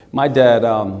My dad,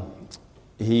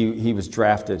 he was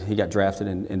drafted. He got drafted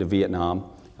into Vietnam.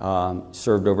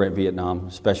 Served over at Vietnam,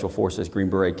 Special Forces, Green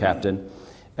Beret captain.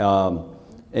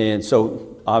 And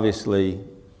so obviously,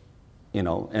 you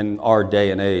know, in our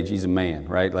day and age, he's a man,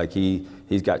 right? Like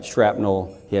he's got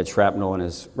shrapnel. He had shrapnel in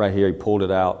his, right here, he pulled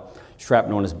it out,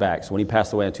 shrapnel on his back. So when he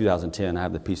passed away in 2010, I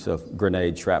have the piece of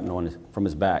grenade shrapnel from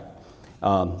his back.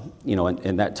 You know,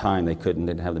 in that time, they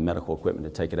didn't have the medical equipment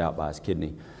to take it out by his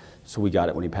kidney. So we got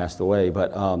it when he passed away.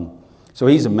 But so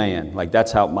he's a man. Like,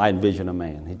 that's how I envision a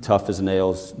man. He's tough as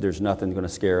nails. There's nothing going to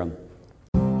scare him.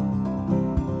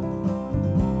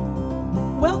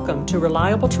 Welcome to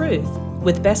Reliable Truth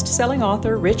with best-selling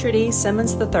author Richard E.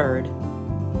 Simmons III.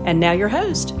 And now your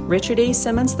host, Richard E.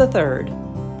 Simmons III. I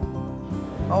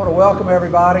want to welcome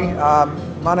everybody.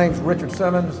 My name's Richard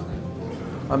Simmons.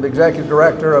 I'm the Executive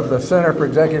Director of the Center for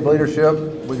Executive Leadership.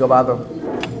 We go by the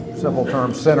simple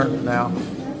term Center now.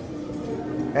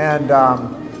 And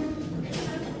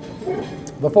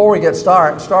before we get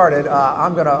started,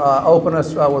 I'm going to open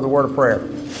us with a word of prayer.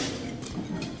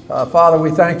 Father,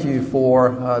 we thank you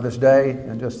for this day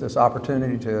and just this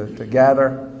opportunity to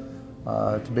gather,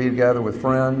 to be together with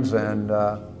friends and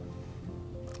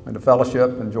to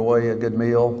fellowship, enjoy a good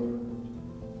meal.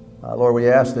 Lord, we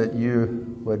ask that you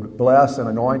would bless and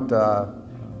anoint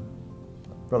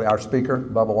really our speaker,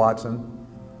 Bubba Watson,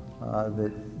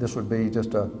 that this would be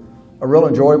just a real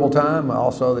enjoyable time,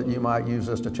 also that you might use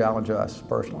this to challenge us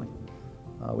personally.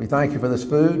 We thank you for this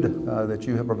food that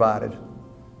you have provided.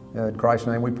 In Christ's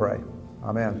name we pray.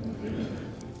 Amen.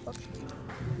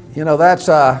 You know,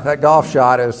 that golf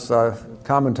shot is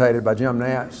commentated by Jim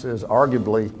Nantz is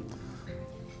arguably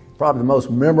probably the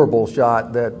most memorable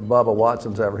shot that Bubba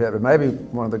Watson's ever hit, but maybe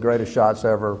one of the greatest shots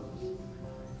ever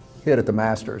hit at the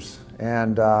Masters.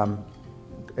 And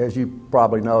as you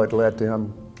probably know, it led to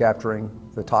him capturing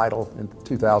the title in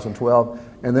 2012.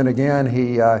 And then again,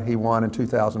 he won in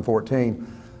 2014.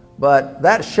 But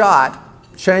that shot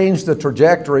changed the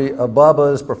trajectory of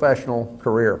Bubba's professional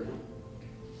career.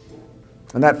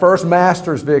 And that first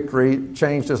Masters victory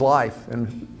changed his life,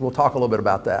 and we'll talk a little bit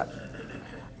about that.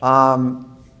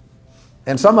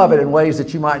 And some of it in ways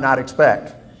that you might not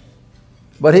expect.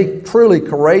 But he truly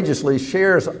courageously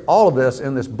shares all of this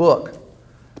in this book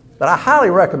that I highly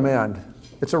recommend.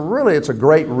 It's a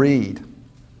great read.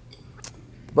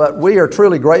 But we are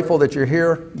truly grateful that you're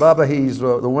here. Bubba, he's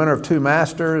the winner of 2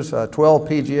 Masters, 12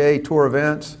 PGA Tour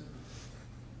events.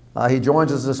 He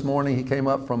joins us this morning. He came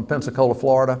up from Pensacola,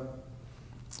 Florida.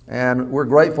 And we're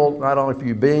grateful not only for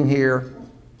you being here,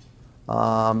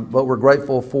 but we're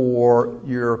grateful for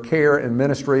your care and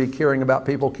ministry, caring about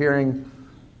people, caring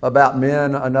about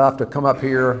men enough to come up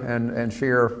here and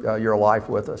share your life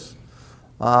with us.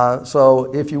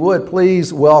 So if you would,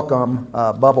 please welcome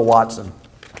Bubba Watson.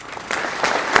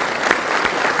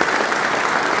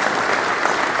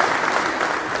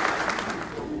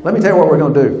 Let me tell you what we're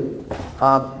going to do.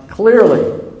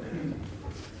 Clearly,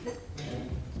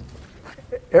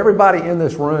 everybody in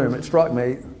this room, it struck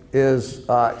me, is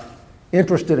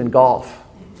interested in golf.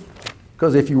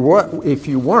 Because if you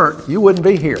weren't, you wouldn't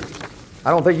be here.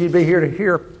 I don't think you'd be here to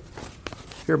hear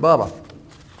Bubba.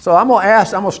 So I'm going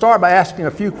to start by asking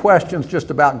a few questions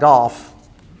just about golf.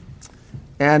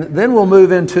 And then we'll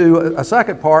move into a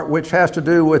second part, which has to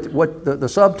do with what the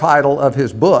subtitle of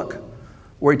his book,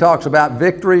 where he talks about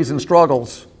victories and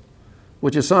struggles,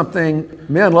 which is something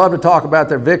men love to talk about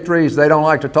their victories. They don't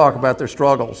like to talk about their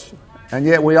struggles. And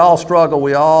yet we all struggle.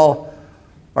 We all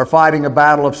are fighting a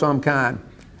battle of some kind.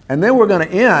 And then we're going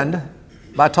to end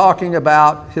by talking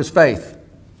about his faith.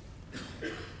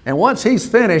 And once he's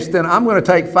finished, then I'm going to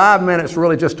take 5 minutes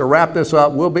really just to wrap this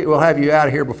up. We'll have you out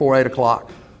of here before 8 o'clock.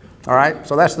 All right?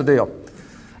 So that's the deal.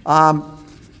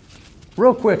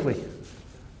 Real quickly,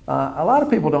 a lot of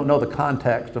people don't know the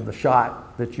context of the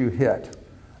shot that you hit.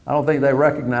 I don't think they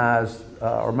recognize,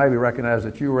 or maybe recognize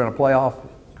that you were in a playoff,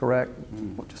 correct?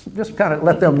 Just kind of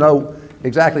let them know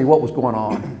exactly what was going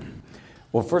on.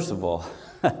 Well, first of all,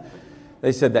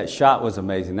 they said that shot was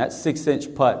amazing. That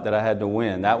 6-inch putt that I had to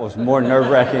win, that was more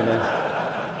nerve-wracking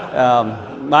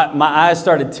than... my eyes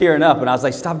started tearing up, and I was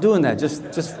like, stop doing that.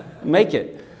 Just make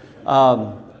it.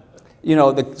 You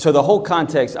know, so the whole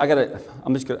context,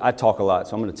 I talk a lot,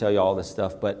 so I'm going to tell you all this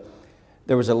stuff, but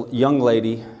there was a young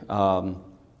lady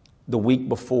the week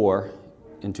before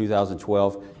in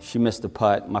 2012. She missed the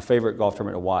putt. My favorite golf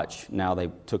tournament to watch. Now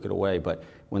they took it away, but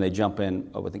when they jump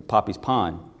in, I think Poppy's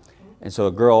Pond. And so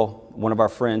a girl, one of our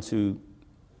friends who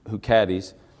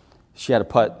caddies, she had a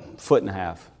putt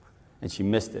 1.5 feet, and she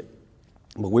missed it.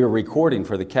 But we were recording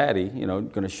for the caddy, you know,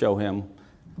 going to show him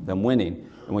them winning.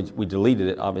 And we deleted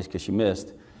it, obviously, because she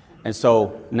missed. And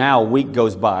so now a week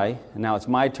goes by, and now it's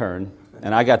my turn,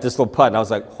 and I got this little putt, and I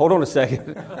was like, hold on a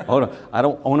second. Hold on. I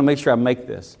want to make sure I make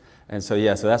this. And so,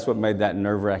 so that's what made that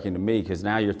nerve-wracking to me, because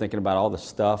now you're thinking about all the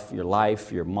stuff, your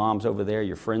life, your mom's over there,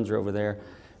 your friends are over there.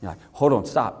 You're like, hold on,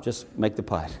 stop, just make the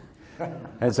putt.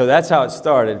 And so that's how it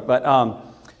started. But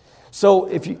so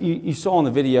if you saw in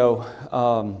the video,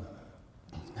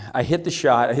 I hit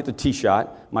the tee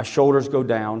shot, my shoulders go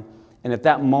down, and at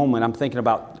that moment I'm thinking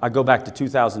about, I go back to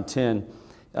 2010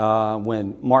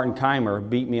 when Martin Keimer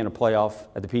beat me in a playoff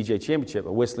at the PGA Championship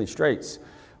at Whistling Straits,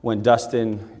 when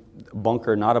Dustin,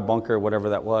 bunker, not a bunker, whatever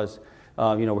that was,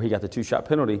 where he got the 2-shot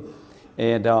penalty.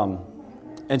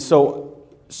 And so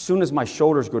as soon as my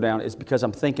shoulders go down, it's because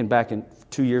I'm thinking back in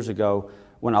 2 years ago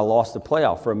when I lost the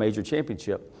playoff for a major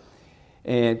championship.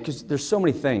 And because there's so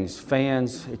many things,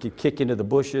 fans, it could kick into the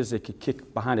bushes, it could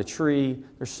kick behind a tree.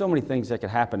 There's so many things that could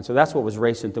happen. So that's what was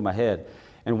racing through my head.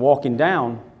 And walking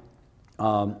down,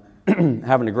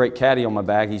 having a great caddy on my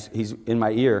back, he's in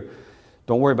my ear.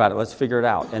 Don't worry about it, let's figure it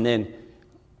out. And then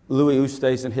Louis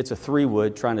Oosthuizen hits a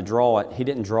 3-wood trying to draw it. He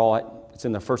didn't draw it. It's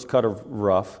in the first cut of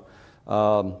rough.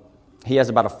 He has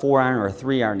about a 4-iron or a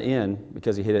 3-iron in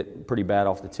because he hit it pretty bad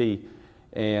off the tee.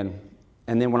 And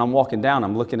then when I'm walking down,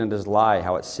 I'm looking at his lie,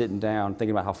 how it's sitting down,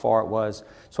 thinking about how far it was.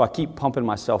 So I keep pumping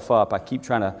myself up. I keep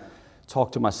trying to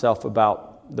talk to myself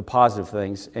about the positive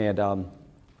things. And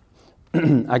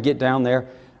I get down there.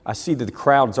 I see that the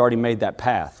crowd's already made that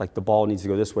path. Like the ball needs to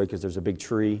go this way because there's a big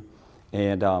tree.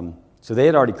 And so they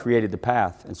had already created the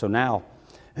path. And so now,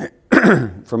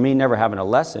 for me never having a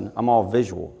lesson, I'm all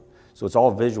visual. So it's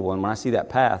all visual. And when I see that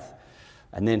path,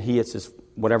 and then he hits this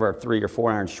whatever 3 or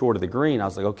 4 irons short of the green, I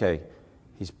was like, okay,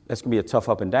 that's going to be a tough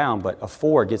up and down, but a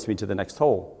 4 gets me to the next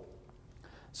hole.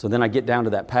 So then I get down to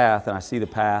that path, and I see the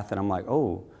path, and I'm like,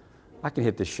 oh, I can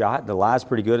hit this shot. The lie's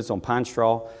pretty good. It's on pine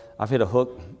straw. I've hit a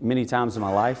hook many times in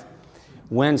my life.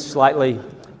 Wind slightly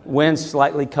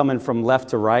coming from left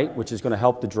to right, which is going to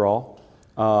help the draw.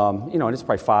 And it's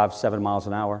probably 5-7 miles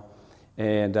an hour.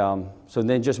 And so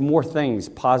then just more things,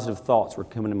 positive thoughts were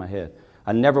coming in my head.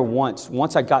 I never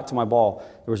once I got to my ball,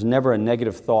 there was never a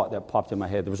negative thought that popped in my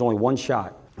head. There was only one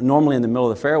shot. Normally in the middle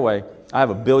of the fairway, I have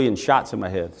 1 billion shots in my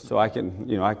head, so I can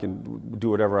do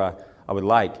whatever I would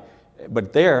like.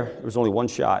 But there was only one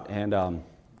shot, and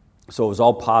so it was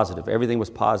all positive. Everything was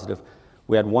positive.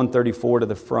 We had 134 to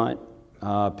the front.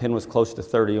 Pin was close to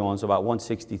 30 on, so about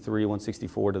 163,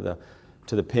 164 to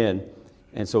the pin.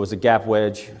 And so it was a gap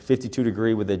wedge, 52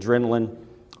 degree with adrenaline,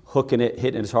 hooking it,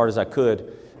 hitting it as hard as I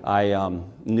could. I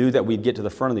knew that we'd get to the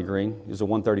front of the green. It was a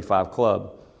 135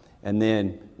 club. And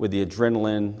then with the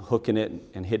adrenaline, hooking it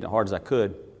and hitting it hard as I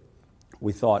could,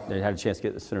 we thought they had a chance to get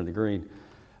to the center of the green.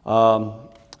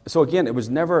 So again, I was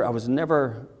never, a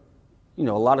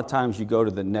lot of times you go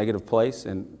to the negative place,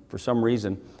 and for some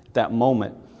reason, at that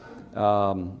moment,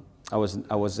 I was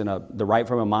in the right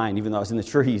frame of mind, even though I was in the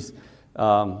trees,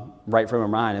 right frame of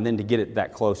mind, and then to get it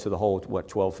that close to the hole,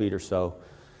 12 feet or so,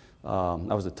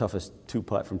 that was the toughest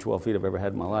 2-putt from 12 feet I've ever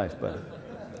had in my life. But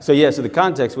so the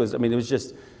context was, it was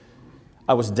just,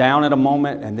 I was down at a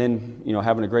moment, and then,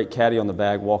 having a great caddy on the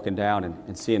bag, walking down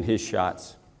and seeing his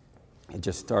shots, it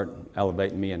just started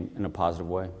elevating me in a positive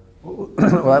way. Well,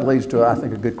 that leads to, I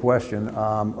think, a good question.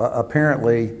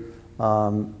 Apparently,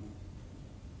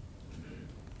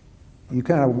 you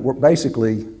kind of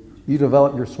basically, you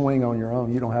develop your swing on your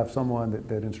own. You don't have someone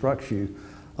that instructs you.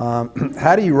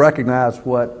 How do you recognize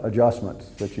what adjustments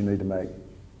that you need to make?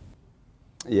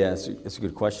 Yeah, it's a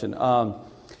good question.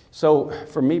 So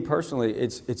for me personally,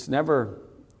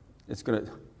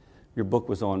 your book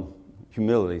was on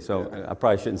humility, so I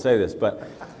probably shouldn't say this, but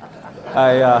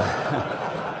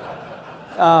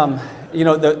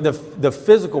the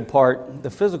physical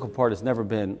part has never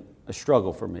been a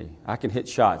struggle for me. I can hit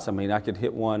shots. I could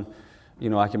hit one,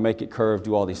 I can make it curve,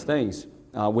 do all these things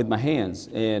with my hands.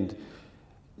 And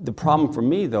the problem for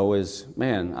me, though, is,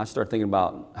 I start thinking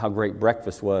about how great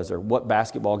breakfast was, or what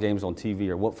basketball games on TV,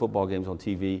 or what football games on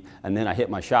TV, and then I hit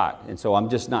my shot. And so I'm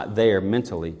just not there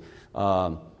mentally.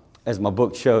 As my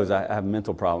book shows, I have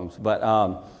mental problems. But,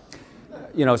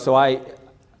 so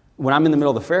when I'm in the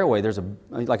middle of the fairway,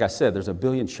 like I said, there's 1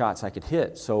 billion shots I could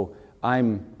hit. So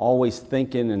I'm always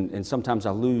thinking, and sometimes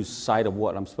I lose sight of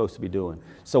what I'm supposed to be doing.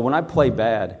 So when I play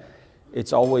bad,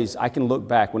 it's always, I can look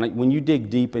back. When you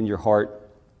dig deep in your heart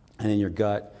and in your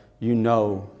gut, you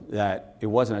know that it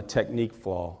wasn't a technique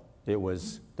flaw. There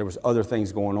was other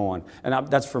things going on. And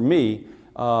that's for me.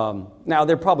 Now,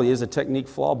 there probably is a technique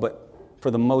flaw, but for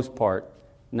the most part,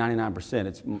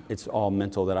 99%, it's all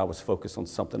mental, that I was focused on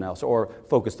something else or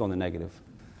focused on the negative.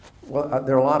 Well,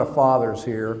 there are a lot of fathers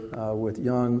here with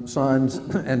young sons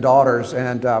and daughters,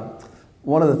 and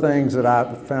one of the things that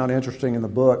I found interesting in the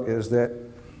book is that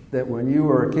when you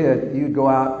were a kid, you'd go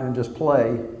out and just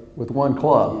play with one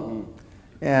club. Mm-hmm.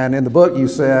 And in the book you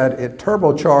said it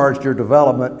turbocharged your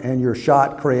development and your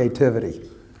shot creativity.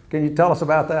 Can you tell us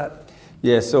about that?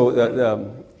 Yeah, so,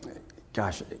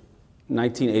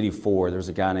 1984, there was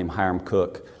a guy named Hiram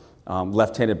Cook,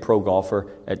 left-handed pro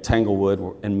golfer at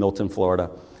Tanglewood in Milton,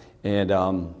 Florida. And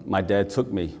my dad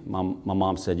took me. My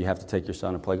mom said, you have to take your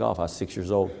son and play golf. I was 6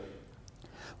 years old.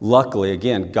 Luckily,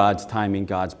 again, God's timing,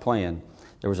 God's plan.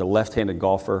 There was a left-handed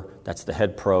golfer, that's the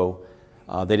head pro.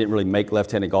 They didn't really make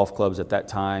left-handed golf clubs at that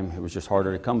time. It was just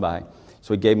harder to come by.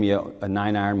 So he gave me a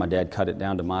 9-iron. My dad cut it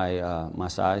down to my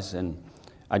size, and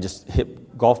I just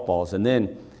hit golf balls. And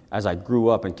then as I grew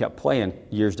up and kept playing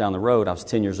years down the road, I was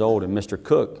 10 years old, and Mr.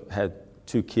 Cook had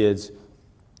 2 kids,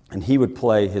 and he would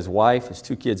play his wife, his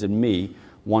 2 kids, and me,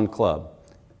 one club.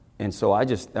 And so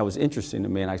that was interesting to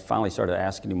me, and I finally started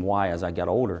asking him why as I got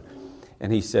older.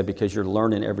 And he said, because you're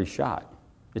learning every shot.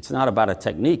 It's not about a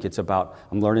technique. It's about,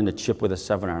 I'm learning to chip with a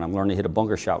 7-iron. I'm learning to hit a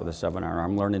bunker shot with a 7-iron.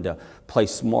 I'm learning to play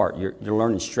smart. You're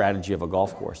learning strategy of a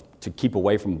golf course to keep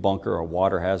away from bunker or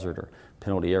water hazard or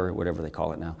penalty area, whatever they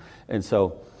call it now. And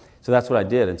so that's what I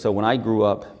did. And so when I grew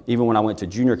up, even when I went to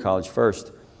junior college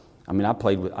first, I mean, I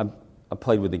played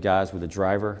with the guys with the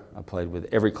driver. I played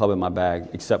with every club in my bag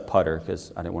except putter,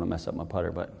 because I didn't want to mess up my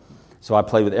putter. So I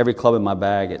played with every club in my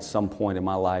bag at some point in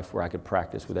my life where I could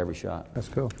practice with every shot. That's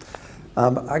cool.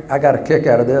 I got a kick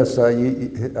out of this.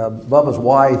 Bubba's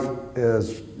wife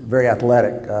is very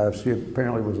athletic. She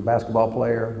apparently was a basketball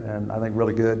player, and I think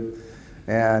really good.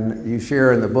 And you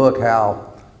share in the book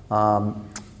how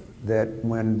that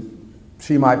when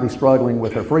she might be struggling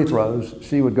with her free throws,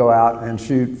 she would go out and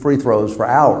shoot free throws for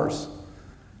hours.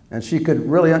 And she could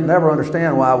really never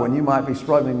understand why, when you might be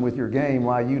struggling with your game,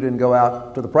 why you didn't go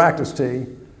out to the practice tee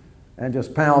and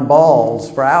just pound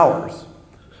balls for hours.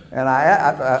 And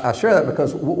I share that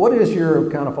because what is your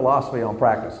kind of philosophy on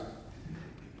practice?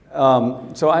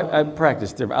 So I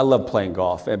practice different. I love playing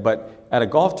golf, but at a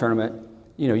golf tournament,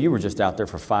 you were just out there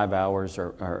for 5 hours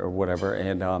or whatever.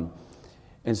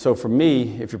 And so for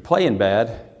me, if you're playing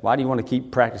bad, why do you want to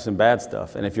keep practicing bad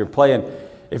stuff? And if you're playing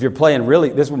really,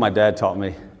 this is what my dad taught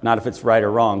me. Not if it's right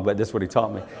or wrong, but this is what he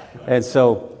taught me. And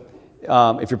so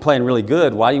if you're playing really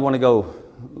good, why do you want to go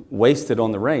waste it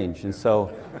on the range? And so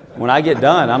when I get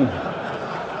done,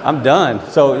 I'm done.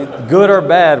 So good or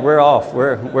bad, we're off.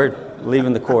 We're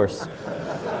leaving the course.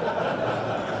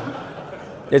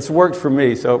 It's worked for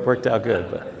me, so it worked out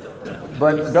good.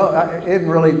 But it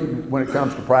really, when it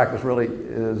comes to practice, really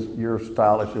is your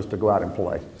style is just to go out and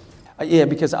play. Yeah,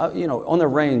 because on the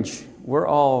range, we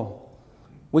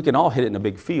can all hit it in a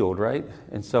big field, right?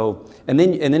 And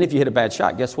then if you hit a bad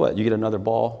shot, guess what? You get another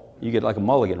ball. You get like a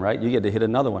mulligan, right? You get to hit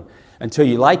another one until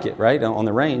you like it, right, on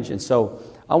the range. And so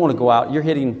I want to go out. You're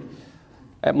hitting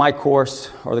at my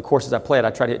course or the courses I play at. I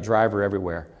try to hit driver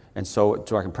everywhere, and so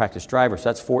I can practice driver. So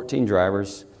that's 14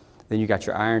 drivers. Then you got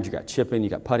your irons, you got chipping, you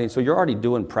got putting. So you're already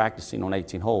doing practicing on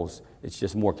 18 holes. It's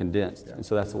just more condensed, and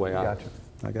so that's the way I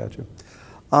got you.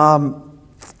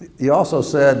 You also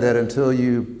said that until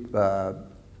you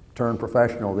turned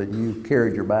professional, that you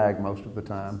carried your bag most of the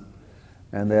time,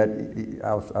 and that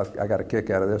I got a kick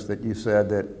out of this. That you said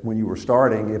that when you were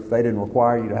starting, if they didn't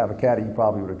require you to have a caddy, you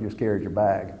probably would have just carried your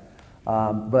bag.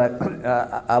 But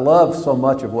I love so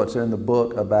much of what's in the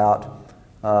book about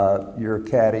your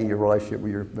caddy, your relationship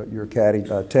with your caddy,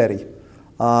 Teddy.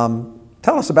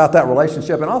 Tell us about that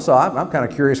relationship, and also I'm kind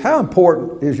of curious, how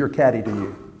important is your caddy to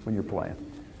you when you're playing?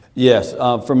 Yes,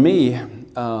 for me,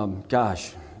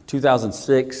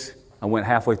 2006, I went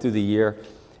halfway through the year.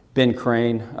 Ben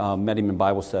Crane, met him in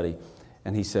Bible study,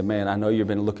 and he said, man, I know you've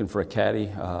been looking for a caddy,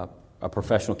 a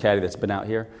professional caddy that's been out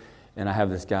here, and I have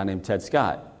this guy named Ted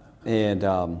Scott.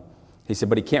 And he said,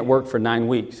 but he can't work for 9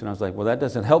 weeks. And I was like, well, that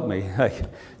doesn't help me. Like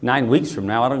 9 weeks from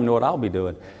now, I don't even know what I'll be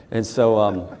doing. And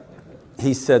so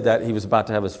he said that he was about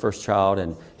to have his first child,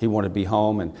 and he wanted to be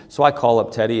home. And so I call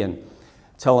up Teddy and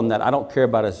tell him that I don't care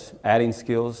about his adding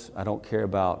skills. I don't care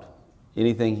about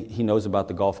anything he knows about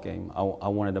the golf game. I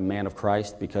wanted a man of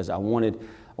Christ because I wanted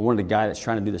a guy that's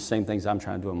trying to do the same things I'm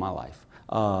trying to do in my life.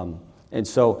 And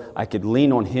so I could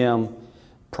lean on him,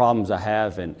 problems I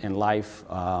have in life,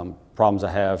 problems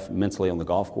I have mentally on the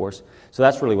golf course. So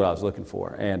that's really what I was looking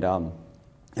for.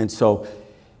 And so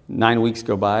 9 weeks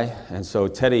go by, and so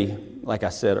Teddy, like I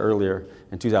said earlier,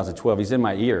 in 2012, he's in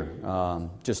my ear,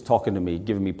 just talking to me,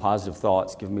 giving me positive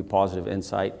thoughts, giving me positive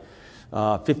insight.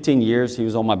 15 years he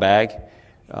was on my bag,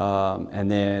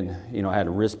 and then I had a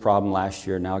wrist problem last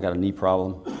year. Now I got a knee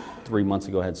problem, 3 months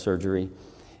ago, I had surgery.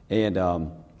 And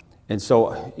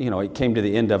so, it came to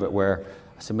the end of it where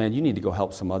I said, man, you need to go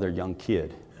help some other young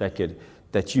kid that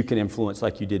you can influence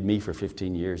like you did me for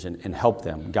 15 years and help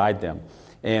them, guide them.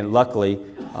 And luckily,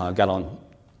 got on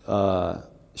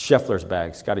Scheffler's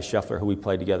bag, Scotty Scheffler, who we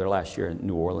played together last year in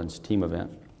New Orleans team event.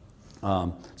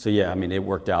 So yeah, it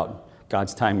worked out.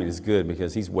 God's timing is good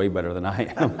because he's way better than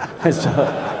I am.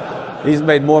 So, he's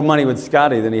made more money with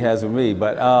Scotty than he has with me.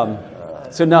 But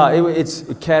so no,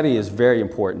 caddy is very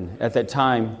important. At that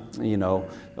time,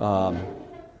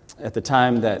 at the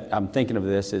time that I'm thinking of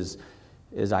this is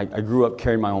I grew up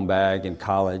carrying my own bag in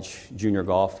college, junior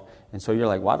golf. And so you're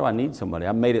like, why do I need somebody?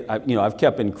 I've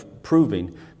kept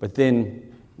improving, but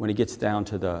then when it gets down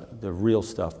to the real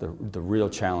stuff, the real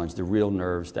challenge, the real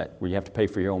nerves where you have to pay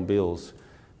for your own bills,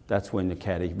 that's when the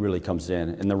caddy really comes in,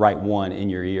 and the right one in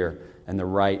your ear and the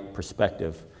right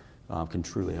perspective can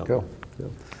truly help. Cool.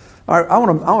 All right, I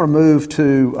want to move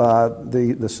to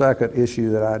the second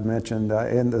issue that I had mentioned,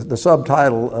 and the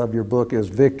subtitle of your book is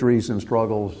 "Victories and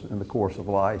Struggles in the Course of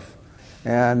Life."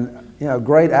 And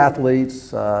great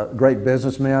athletes, great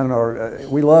businessmen,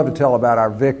 we love to tell about our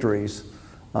victories,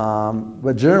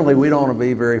 but generally we don't want to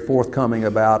be very forthcoming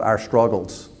about our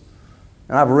struggles.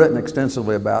 And I've written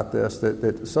extensively about this,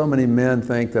 that so many men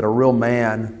think that a real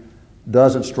man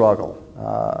doesn't struggle,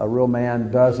 a real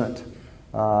man doesn't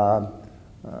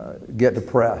get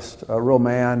depressed, a real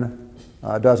man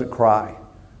doesn't cry.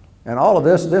 And all of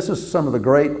this is some of the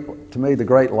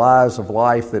great lies of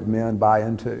life that men buy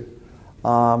into.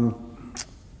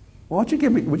 Would you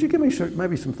give me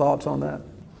maybe some thoughts on that?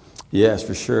 Yes,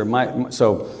 for sure. My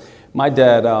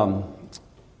dad,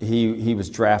 he was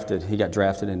drafted. He got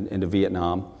drafted into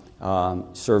Vietnam.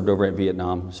 Served over at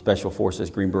Vietnam, Special Forces,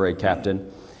 Green Beret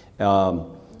captain,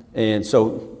 and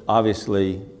so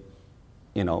obviously,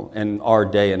 in our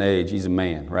day and age, he's a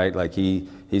man, right? Like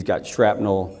he's got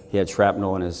shrapnel. He had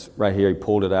shrapnel in his right here. He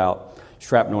pulled it out.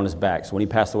 Shrapnel on his back. So when he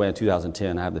passed away in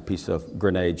 2010, I have the piece of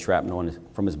grenade shrapnel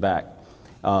from his back.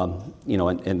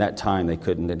 In that time they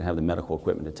didn't have the medical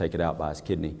equipment to take it out by his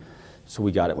kidney. So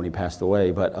we got it when he passed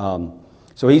away. But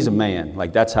so he's a man.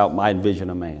 Like that's how I envision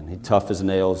a man. He's tough as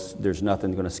nails. There's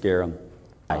nothing going to scare him,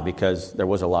 because there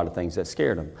was a lot of things that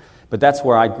scared him. But that's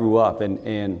where I grew up,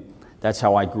 and that's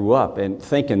how I grew up, and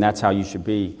thinking that's how you should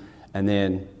be. And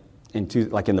then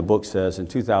like in the book says, in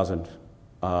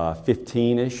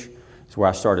 2015-ish. It's where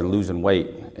I started losing weight,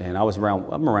 and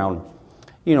I'm around,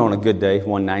 on a good day,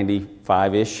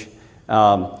 195-ish.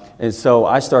 And so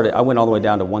I went all the way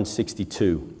down to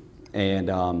 162. And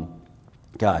I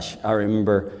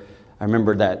remember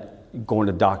that going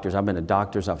to doctors. I've been to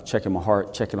doctors, I was checking my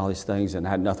heart, checking all these things, and I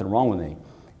had nothing wrong with me.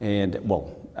 And,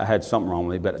 I had something wrong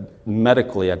with me, but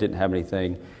medically I didn't have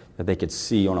anything that they could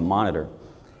see on a monitor.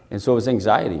 And so it was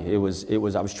anxiety. I was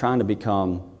trying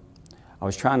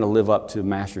to live up to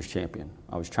Masters champion.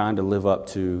 I was trying to live up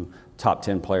to top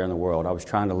 10 player in the world. I was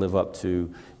trying to live up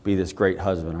to be this great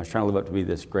husband. I was trying to live up to be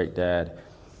this great dad.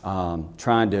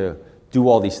 Trying to do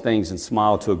all these things and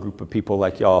smile to a group of people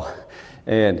like y'all.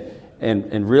 And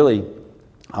really,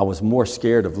 I was more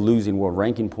scared of losing world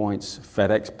ranking points,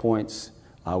 FedEx points.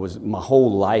 My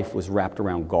whole life was wrapped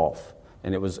around golf.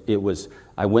 And I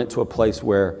went to a place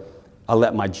where I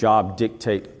let my job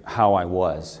dictate how I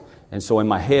was. And so in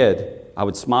my head, I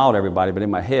would smile at everybody, but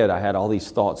in my head, I had all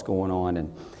these thoughts going on,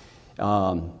 and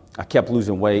I kept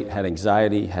losing weight, had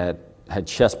anxiety, had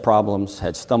chest problems,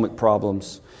 had stomach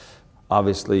problems,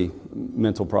 obviously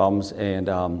mental problems, and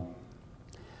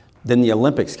then the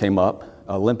Olympics came up.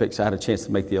 I had a chance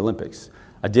to make the Olympics.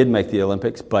 I did make the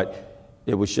Olympics, but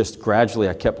it was just gradually,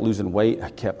 I kept losing weight. I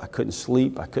couldn't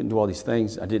sleep. I couldn't do all these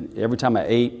things. Every time I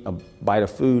ate a bite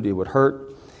of food, it would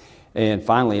hurt. And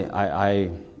finally,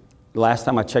 last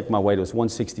time I checked my weight, it was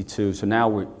 162. So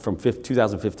now from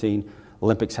 2015,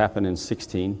 Olympics happened in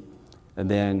 16. And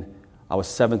then I was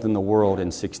 7th in the world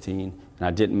in 16, and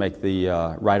I didn't make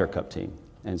the Ryder Cup team.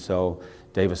 And so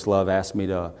Davis Love asked me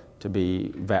to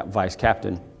be vice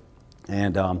captain.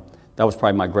 And that was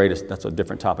probably my greatest, that's a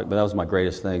different topic, but that was my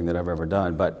greatest thing that I've ever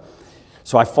done. But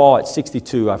so I fall at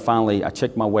 62. I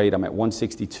checked my weight. I'm at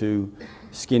 162,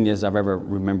 skinny as I've ever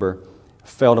remember.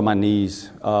 Fell to my knees,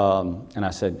 and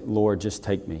I said, Lord, just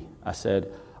take me. I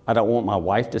said, I don't want my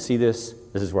wife to see this.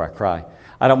 This is where I cry.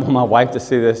 I don't want my wife to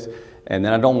see this, and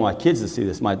then I don't want my kids to see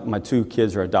this. My 2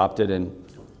 kids are adopted, and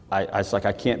I was like,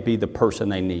 I can't be the person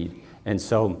they need. And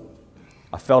so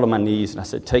I fell to my knees, and I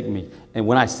said, take me. And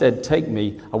when I said take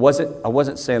me, I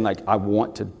wasn't saying like I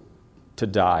want to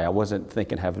die. I wasn't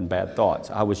thinking having bad thoughts.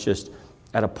 I was just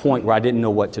at a point where I didn't know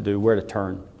what to do, where to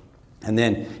turn. And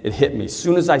then it hit me. As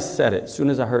soon as I said it, as soon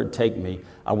as I heard take me,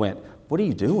 I went, what are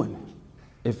you doing?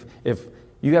 If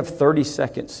you have 30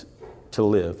 seconds to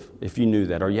live, if you knew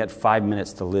that, or you had 5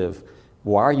 minutes to live,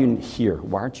 why are you here?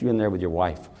 Why aren't you in there with your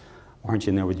wife? Why aren't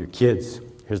you in there with your kids?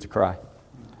 Here's the cry.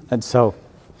 And so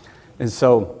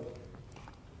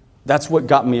that's what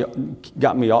got me.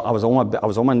 I was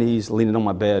on my knees, leaning on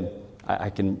my bed.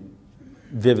 I can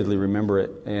vividly remember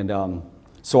it. And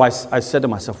so I said to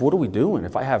myself, what are we doing?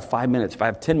 If I have 5 minutes, if I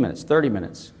have 10 minutes, 30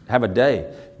 minutes, have a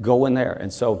day, go in there.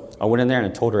 And so I went in there and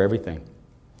I told her everything.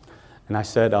 And I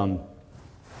said,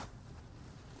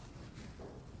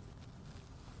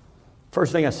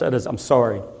 first thing I said is, I'm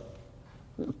sorry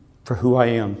for who I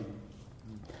am.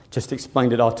 Just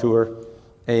explained it all to her.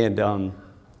 And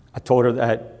I told her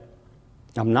that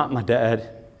I'm not my dad.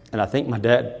 And I think my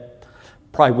dad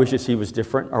probably wishes he was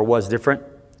different or was different.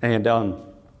 And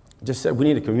just said, we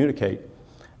need to communicate.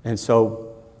 And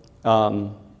so,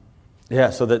 so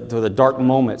the dark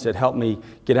moments, it helped me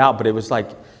get out. But it was like,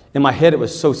 in my head, it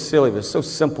was so silly. It was so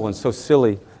simple and so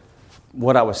silly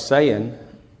what I was saying.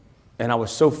 And I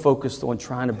was so focused on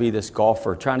trying to be this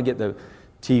golfer, trying to get the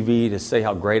TV to say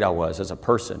how great I was as a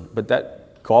person. But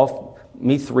that golf,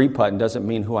 me 3-putting doesn't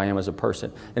mean who I am as a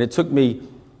person. And it took me,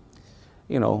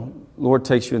 Lord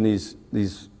takes you in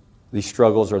these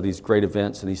struggles or these great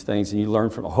events and these things, and you learn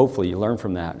from, hopefully you learn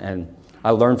from that. And I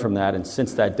learned from that, and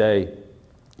since that day,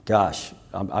 gosh,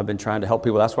 I've been trying to help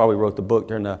people. That's why we wrote the book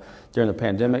during the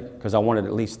pandemic, because I wanted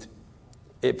at least,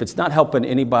 if it's not helping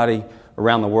anybody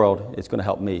around the world, it's going to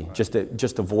help me, just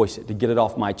to voice it, to get it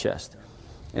off my chest.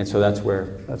 And so that's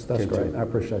where... That's great. I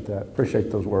appreciate that.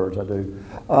 Appreciate those words, I do.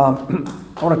 I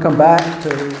want to come back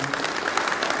to...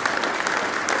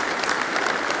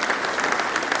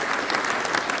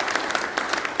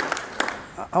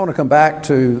 I want to come back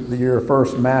to your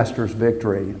first Masters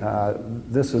victory.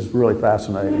 This is really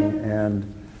fascinating.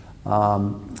 And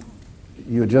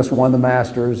you had just won the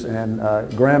Masters, and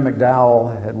Graham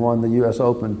McDowell had won the U.S.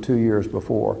 Open 2 years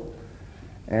before.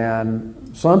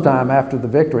 And sometime after the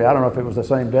victory, I don't know if it was the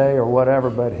same day or whatever,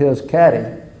 but his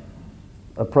caddy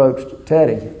approached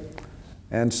Teddy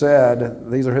and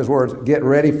said, these are his words, "Get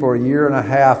ready for a year and a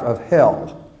half of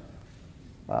hell."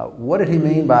 What did he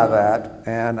mean by that,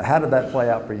 and how did that play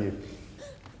out for you?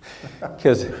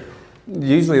 Because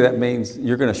usually that means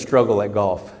you're going to struggle at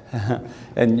golf,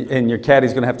 and your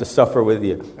caddy's going to have to suffer with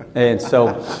you. And so,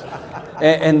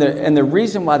 and the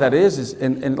reason why that is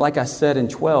and like I said in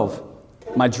 12,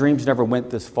 my dreams never went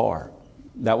this far.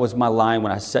 That was my line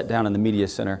when I sat down in the media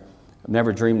center. I've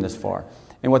never dreamed this far.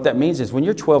 And what that means is when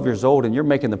you're 12 years old and you're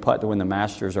making the putt to win the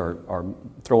Masters or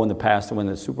throwing the pass to win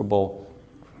the Super Bowl,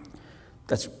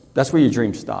 that's where your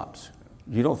dream stops.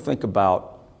 You don't think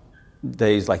about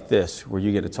days like this where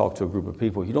you get to talk to a group of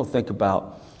people. You don't think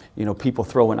about, people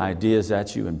throwing ideas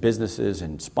at you and businesses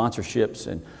and sponsorships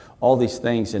and all these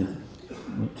things. And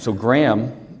so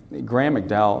Graham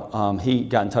McDowell, he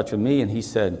got in touch with me and he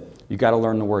said, you got to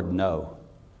learn the word no.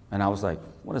 And I was like,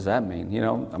 what does that mean?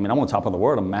 I'm on top of the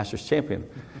world. I'm a Masters champion.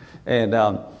 And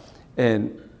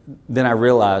then I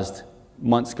realized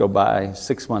months go by,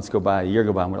 6 months go by, a year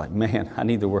go by, and we're like, man, I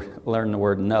need to learn the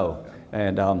word no.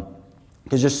 And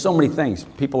because there's so many things.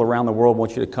 People around the world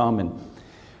want you to come. And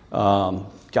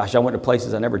gosh, I went to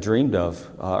places I never dreamed of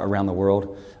around the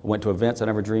world. I went to events I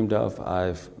never dreamed of.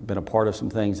 I've been a part of some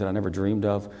things that I never dreamed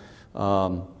of.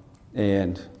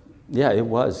 And yeah, it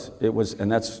was,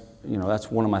 and that's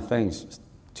one of my things.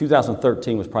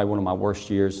 2013 was probably one of my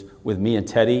worst years with me and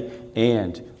Teddy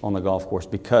and on the golf course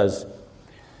because,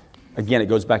 again, it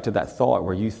goes back to that thought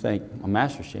where you think, I'm a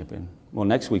Masters champion. Well,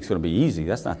 next week's going to be easy.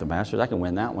 That's not the Masters. I can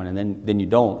win that one. And then you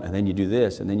don't, and then you do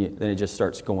this, and then it just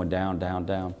starts going down, down,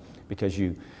 down because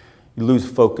you lose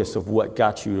focus of what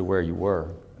got you to where you were,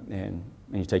 and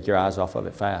you take your eyes off of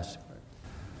it fast.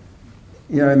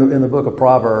 In the book of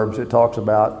Proverbs, it talks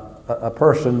about a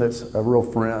person that's a real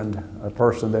friend, a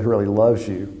person that really loves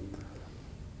you,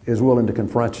 is willing to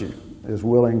confront you, is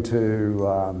willing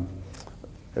to,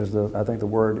 I think the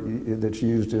word that's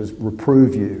used is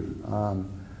reprove you.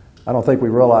 I don't think we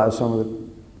realize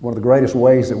one of the greatest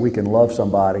ways that we can love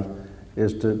somebody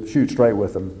is to shoot straight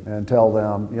with them and tell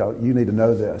them, you need to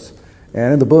know this.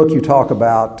 And in the book, you talk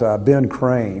about Ben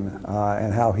Crane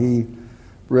and how he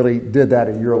really did that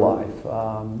in your life.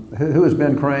 Who is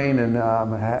Ben Crane, and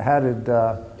how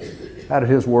did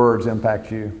his words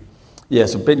impact you? Yeah,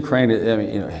 so Ben Crane,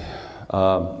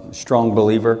 strong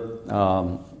believer,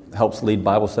 helps lead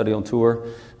Bible study on tour.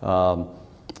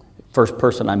 First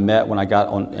person I met when I got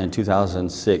on in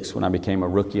 2006 when I became a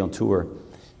rookie on tour.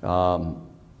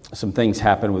 some things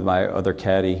happened with my other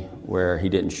caddy where he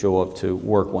didn't show up to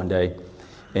work one day.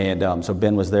 And so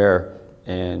Ben was there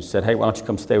and said, hey, why don't you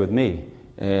come stay with me?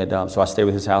 And so I stayed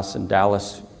with his house in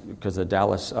Dallas because of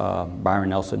Dallas, Byron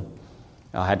Nelson.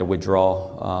 I had to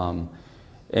withdraw.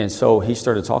 And so he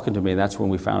started talking to me, and that's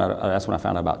when I found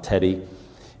out about Teddy.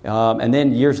 And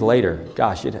then years later,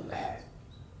 gosh,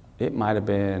 it might have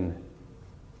been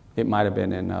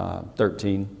in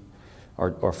 13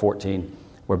 or 14,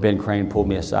 where Ben Crane pulled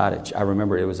me aside. I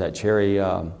remember it was at Cherry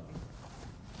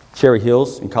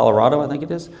Hills in Colorado, I think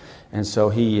it is. And so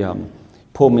he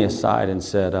pulled me aside and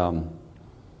said,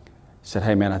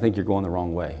 "Hey man, I think you're going the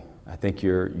wrong way. I think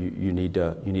you need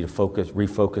to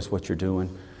refocus what you're doing.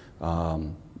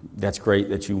 That's great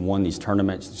that you won these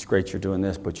tournaments. It's great you're doing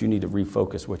this, but you need to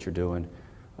refocus what you're doing.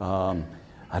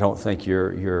 I don't think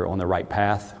you're on the right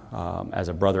path as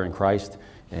a brother in Christ."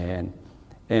 And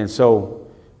so,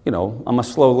 I'm a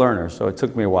slow learner, so it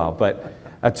took me a while. But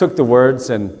I took the words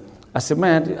and I said,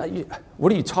 "Man,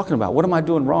 what are you talking about? What am I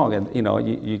doing wrong?" And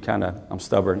you kind of, I'm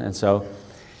stubborn, and so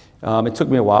it took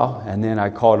me a while. And then I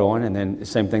caught on, and then the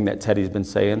same thing that Teddy's been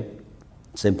saying,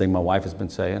 same thing my wife has been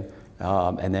saying,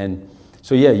 and then.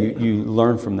 So yeah, you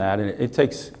learn from that, and it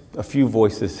takes a few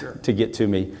voices to get to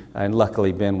me, and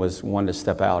luckily Ben was one to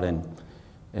step out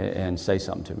and say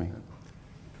something to me.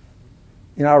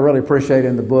 I really appreciate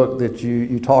in the book that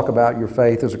you talk about your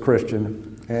faith as a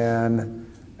Christian, and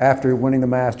after winning the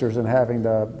Masters and having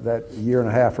that year and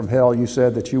a half from hell, you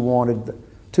said that you wanted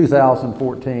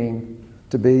 2014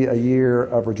 to be a year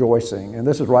of rejoicing, and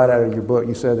this is right out of your book.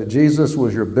 You said that Jesus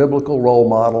was your biblical role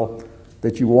model,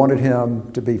 that you wanted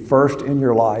him to be first in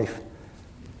your life.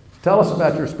 Tell us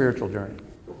about your spiritual journey.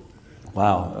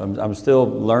 Wow, I'm still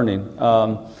learning.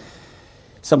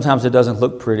 Sometimes it doesn't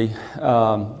look pretty,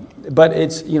 but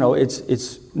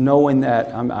it's knowing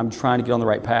that I'm trying to get on the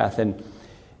right path. And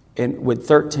with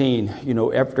 13,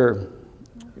 after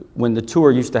when the tour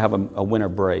used to have a winter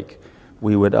break,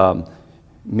 we would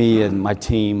me and my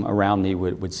team around me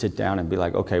would sit down and be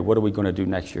like, okay, what are we going to do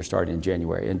next year starting in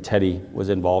January? And Teddy was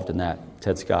involved in that,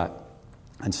 Ted Scott.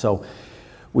 And so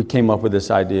we came up with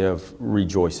this idea of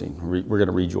rejoicing. We're going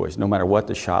to rejoice. No matter what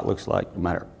the shot looks like, no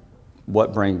matter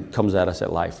what brain comes at us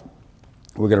at life,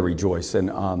 we're going to rejoice.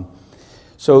 And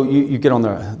so you get on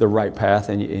the right path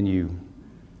and you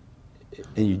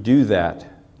do that,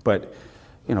 but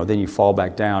then you fall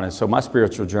back down. And so my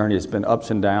spiritual journey has been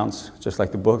ups and downs, just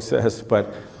like the book says.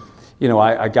 But,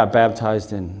 I got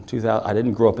baptized in 2000. I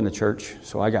didn't grow up in the church,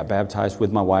 so I got baptized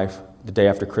with my wife the day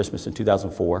after Christmas in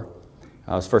 2004. It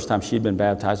was the first time she'd been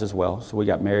baptized as well. So we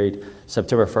got married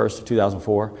September 1st of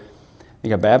 2004. We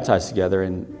got baptized together.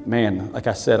 And man, like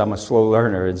I said, I'm a slow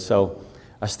learner. And so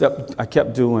I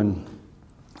kept doing,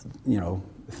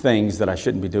 things that I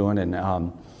shouldn't be doing,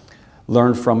 and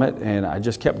learned from it, and I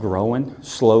just kept growing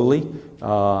slowly.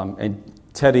 And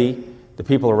Teddy, the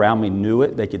people around me knew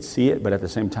it; they could see it, but at the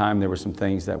same time, there were some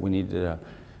things that we needed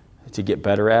to get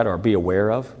better at or be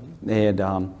aware of.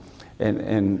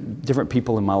 And different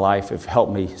people in my life have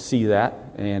helped me see that.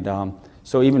 And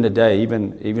so even today,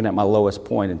 even at my lowest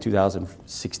point in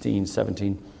 2016,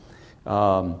 17,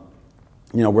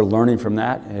 we're learning from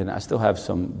that, and I still have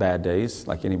some bad days,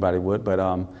 like anybody would. But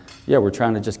we're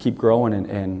trying to just keep growing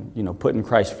and putting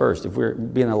Christ first. If we're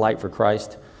being a light for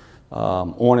Christ,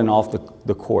 on and off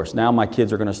the course. Now my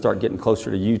kids are going to start getting closer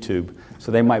to YouTube,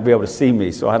 so they might be able to see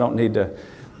me. So I don't need to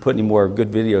put any more good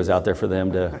videos out there for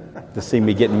them to see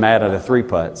me getting mad at a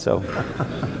 3-putt. So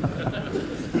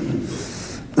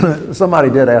somebody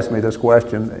did ask me this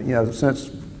question.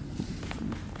 Since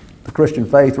the Christian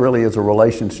faith really is a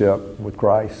relationship with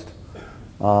Christ,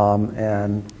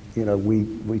 and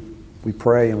we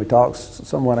pray and we talk.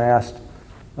 Someone asked,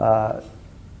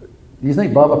 do you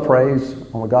think Bubba prays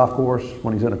on the golf course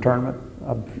when he's in a tournament?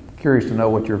 I'm curious to know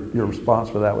what your response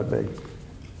for that would be.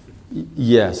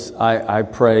 Yes, I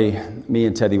pray. Me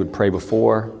and Teddy would pray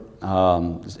before,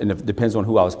 and it depends on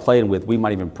who I was playing with. We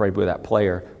might even pray with that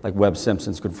player, like Webb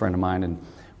Simpson's a good friend of mine, and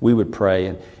we would pray.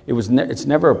 And it's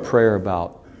never a prayer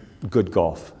about good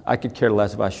golf. I could care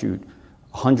less if I shoot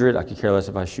 100. I could care less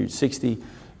if I shoot 60.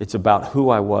 It's about who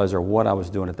I was or what I was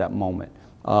doing at that moment.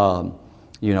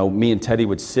 Me and Teddy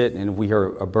would sit, and if we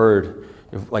hear a bird,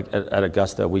 like at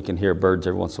Augusta, we can hear birds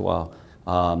every once in a while.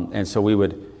 And so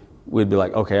we'd be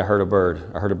like, okay, I heard a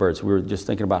bird. So we were just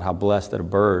thinking about how blessed that a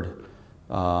bird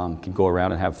can go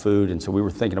around and have food. And so we were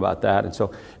thinking about that. And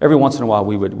so every once in a while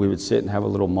we would sit and have a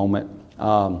little moment.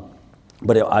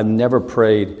 But I've never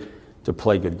prayed to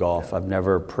play good golf. I've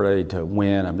never prayed to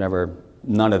win.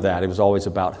 None of that. It was always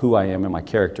about who I am and my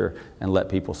character, and let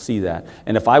people see that.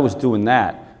 And if I was doing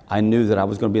that, I knew that I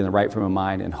was going to be in the right frame of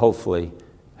mind and hopefully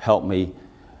help me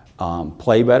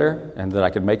play better and that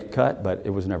I could make a cut, but it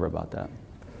was never about that.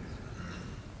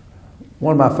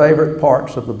 One of my favorite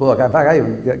parts of the book, in fact, I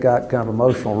even got kind of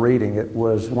emotional reading it,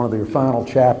 was one of your final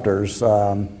chapters.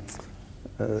 The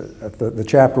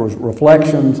chapter was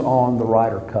Reflections on the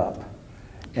Ryder Cup.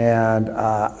 And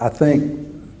I think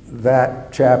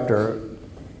that chapter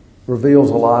reveals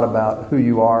a lot about who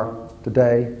you are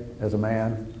today as a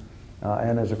man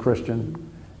and as a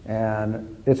Christian.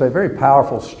 And it's a very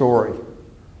powerful story.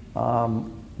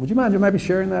 Would you mind maybe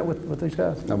sharing that with these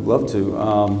guys? I'd love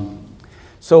to.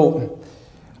 So,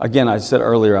 again, I said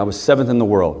earlier, I was 7th in the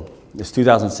world. It's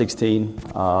 2016.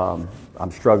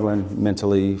 I'm struggling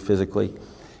mentally, physically.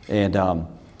 And I'm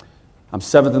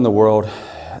 7th in the world,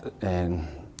 and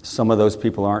some of those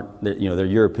people aren't, they're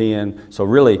European. So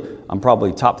really, I'm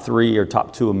probably top 3 or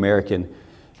top 2 American,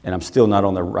 and I'm still not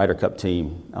on the Ryder Cup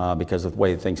team because of the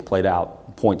way things played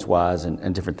out, points-wise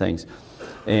and different things.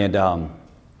 And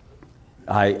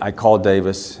I called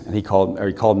Davis, and he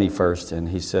called me first, and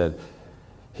he said,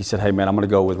 hey, man, I'm going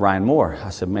to go with Ryan Moore. I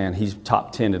said, man, he's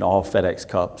top 10 in all FedEx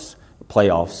Cups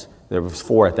playoffs. There was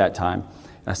 4 at that time.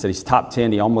 And I said, he's top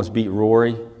 10. He almost beat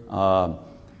Rory.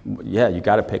 Yeah, you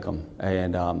got to pick him.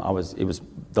 And it was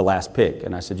the last pick.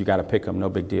 And I said, you got to pick him, no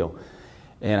big deal.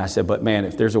 And I said, but man,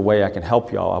 if there's a way I can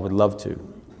help y'all, I would love to.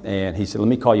 And he said, let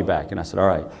me call you back. And I said, all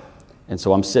right. And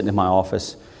so I'm sitting in my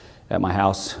office at my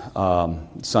house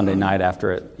Sunday night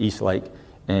after at East Lake.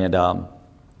 And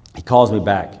he calls me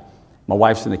back. My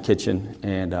wife's in the kitchen,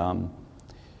 and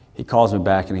he calls me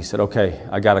back, and he said, okay,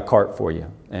 I got a cart for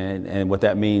you. And what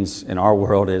that means in our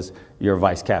world is you're a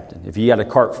vice captain. If he got a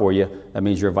cart for you, that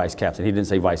means you're a vice captain. He didn't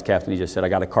say vice captain. He just said, I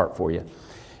got a cart for you.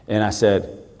 And I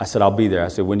said, I'll be there. I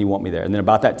said, when do you want me there? And then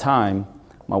about that time,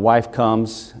 my wife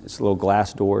comes. It's little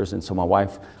glass doors. And so my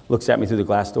wife looks at me through the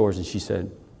glass doors, and she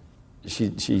said,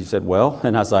 well?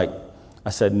 And I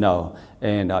said, no.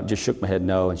 And just shook my head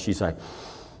no. And she's like,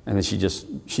 and then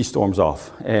she storms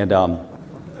off. And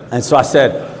so I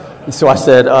said,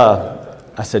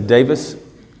 Davis,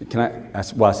 I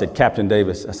said, Captain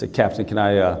Davis. I said, Captain, can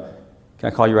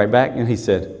I call you right back? And he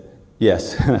said,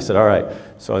 yes. And I said, all right.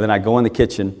 So then I go in the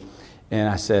kitchen, and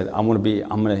I said, I'm going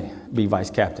to be vice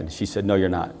captain. She said, no, you're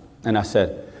not. And I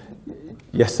said,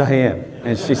 yes, I am.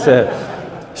 And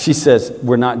she says,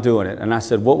 we're not doing it. And I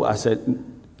said,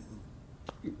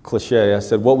 cliche. I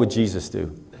said, what would Jesus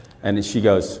do? And then she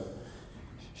goes,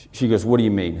 what do you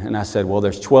mean? And I said, well,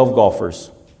 there's 12 golfers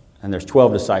and there's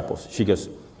 12 disciples. She goes,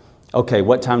 okay,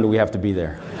 what time do we have to be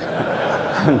there?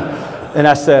 And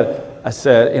I said,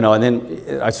 and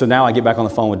then, so now I get back on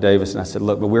the phone with Davis, and I said,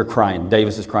 look, but we're crying.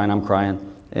 Davis is crying, I'm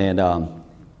crying. And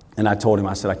I told him,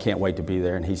 I said, I can't wait to be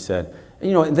there. And he said,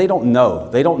 they don't know.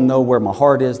 They don't know where my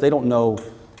heart is. They don't know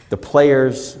the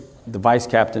players, the vice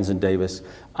captains, and Davis.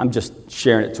 I'm just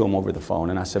sharing it to him over the phone.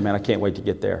 And I said, man, I can't wait to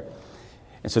get there.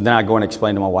 And so then I go and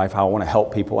explain to my wife how I want to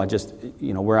help people. I just,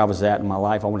 where I was at in my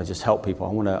life, I want to just help people. I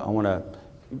want to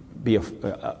be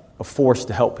a force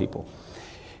to help people.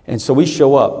 And so we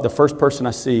show up. The first person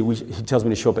I see, he tells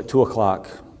me to show up at 2 o'clock.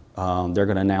 They're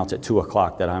going to announce at 2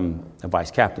 o'clock that I'm a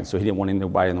vice captain. So he didn't want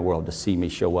anybody in the world to see me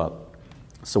show up.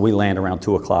 So we land around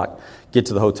 2 o'clock, get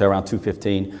to the hotel around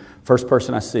 2:15. First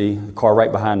person I see, the car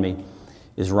right behind me,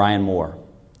 is Ryan Moore.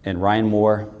 And Ryan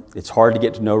Moore, it's hard to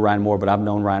get to know Ryan Moore, but I've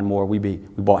known Ryan Moore. We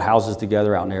bought houses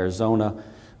together out in Arizona,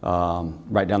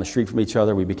 right down the street from each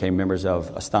other. We became members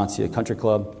of Estancia Country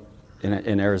Club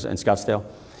in Arizona, in Scottsdale.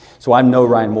 So I know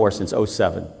Ryan Moore since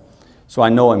 2007. So I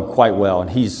know him quite well, and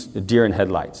he's a deer in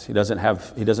headlights. He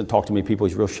doesn't talk to many people.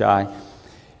 He's real shy.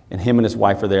 And him and his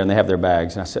wife are there, and they have their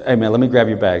bags. And I said, hey, man, let me grab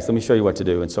your bags. Let me show you what to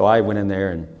do. And so I went in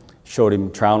there and showed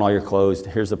him, try on all your clothes.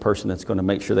 Here's the person that's going to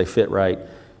make sure they fit right.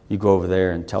 You go over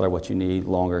there and tell her what you need,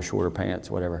 longer, shorter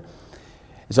pants, whatever.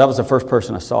 And so that was the first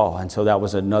person I saw. And so that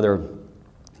was another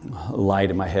light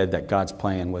in my head that God's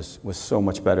plan was so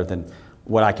much better than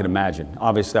what I could imagine.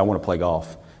 Obviously, I want to play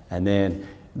golf. And then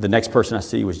the next person I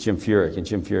see was Jim Furyk. And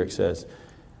Jim Furyk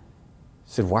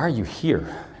said, why are you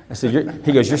here? I said,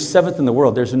 he goes, you're 7th in the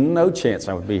world. There's no chance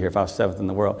I would be here if I was 7th in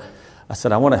the world. I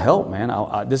said, I want to help, man.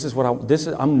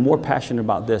 I'm more passionate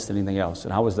about this than anything else.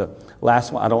 And I was the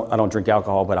last one. I don't drink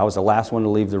alcohol, but I was the last one to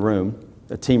leave the room,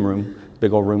 the team room,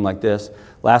 big old room like this.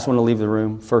 Last one to leave the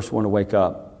room, first one to wake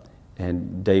up.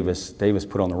 And Davis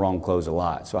put on the wrong clothes a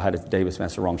lot. So I had to, Davis,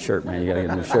 that's the wrong shirt, man. You got to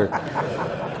get a new shirt.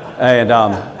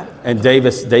 And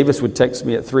Davis would text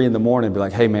me at 3 in the morning and be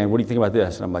like, hey, man, what do you think about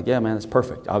this? And I'm like, yeah, man, it's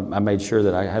perfect. I made sure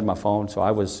that I had my phone. So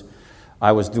I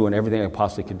was doing everything I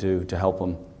possibly could do to help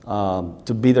him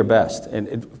to be their best.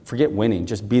 And forget winning,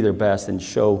 just be their best and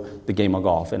show the game of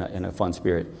golf in a fun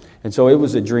spirit. And so it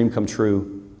was a dream come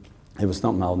true. It was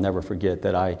something I'll never forget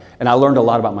and I learned a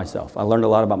lot about myself.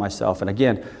 And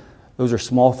again, those are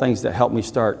small things that help me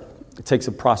start. It takes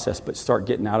a process, but start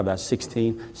getting out of that.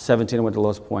 16, 17, I went to the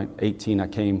lowest point. 18, I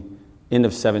came, end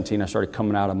of 17, I started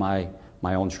coming out of my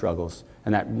own struggles.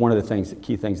 And that one of the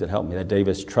key things that helped me, that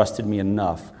Davis trusted me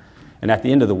enough. And at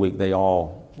the end of the week, they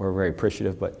all were very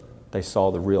appreciative, but they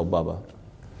saw the real Bubba.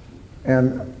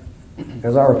 And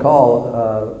as I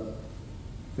recall,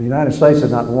 the United States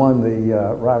had not won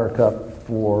the Ryder Cup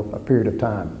for a period of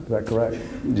time. Is that correct?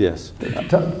 Yes.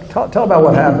 Tell about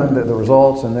what happened, the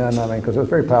results, and then, because it was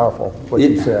very powerful, what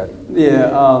you said.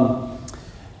 Yeah.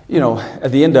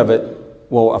 At the end of it,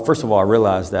 well, first of all, I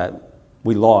realized that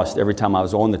we lost every time I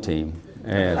was on the team.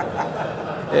 And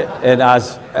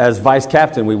as vice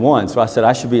captain, we won. So I said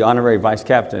I should be honorary vice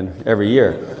captain every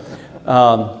year.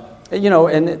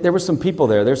 And there were some people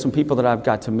there. There's some people that I've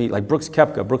got to meet, like Brooks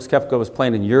Koepka. Brooks Koepka was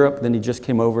playing in Europe. Then he just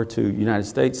came over to the United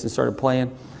States and started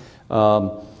playing.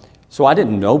 So I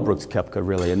didn't know Brooks Koepka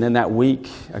really. And then that week,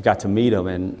 I got to meet him.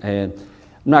 And I'm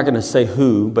not going to say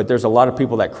who, but there's a lot of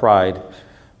people that cried.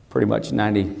 Pretty much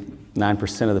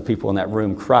 99% of the people in that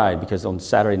room cried because on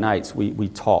Saturday nights, we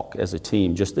talk as a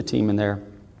team, just the team in there.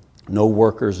 No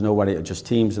workers, nobody, just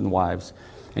teams and wives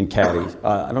and caddies.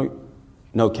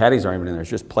 No, caddies aren't even in there. It's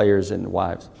just players and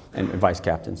wives and vice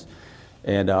captains.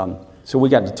 And so we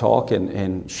got to talk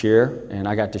and share, and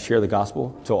I got to share the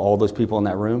gospel to all those people in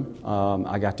that room.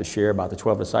 I got to share about the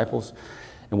 12 disciples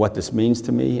and what this means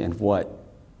to me and what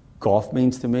golf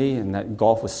means to me, and that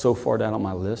golf was so far down on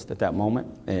my list at that moment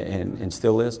and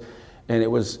still is. And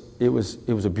it was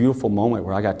a beautiful moment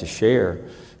where I got to share.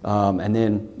 And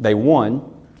then they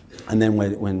won. And then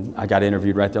when I got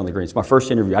interviewed right there on the greens, my first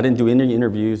interview, I didn't do any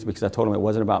interviews because I told them it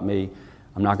wasn't about me.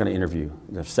 I'm not going to interview.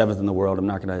 They're seventh in the world. I'm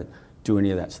not going to do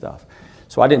any of that stuff.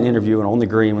 So I didn't interview, and on the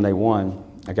green when they won,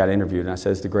 I got interviewed, and I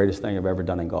said, it's the greatest thing I've ever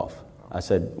done in golf. I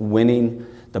said, winning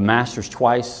the Masters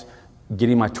twice,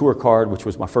 getting my tour card, which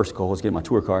was my first goal, was getting my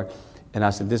tour card. And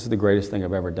I said, this is the greatest thing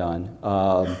I've ever done.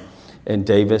 And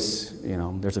Davis,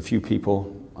 there's a few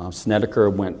people. Snedeker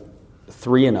went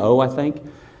 3-0, I think.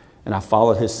 And I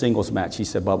followed his singles match. He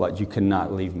said, Bubba, you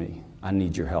cannot leave me. I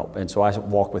need your help. And so I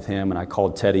walked with him, and I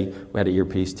called Teddy. We had an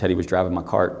earpiece. Teddy was driving my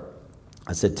cart.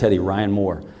 I said, Teddy, Ryan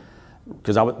Moore.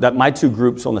 Because my two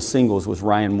groups on the singles was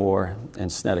Ryan Moore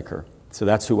and Snedeker. So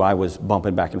that's who I was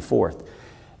bumping back and forth.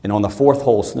 And on the fourth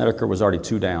hole, Snedeker was already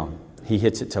 2 down. He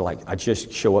hits it to I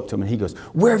just show up to him, and he goes,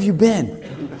 where have you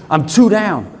been? I'm 2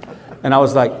 down. And I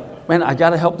was like, man, I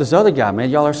got to help this other guy, man.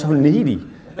 Y'all are so needy.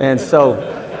 And so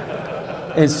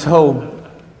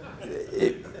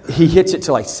he hits it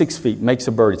to 6 feet, makes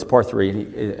a birdie. It's a par 3,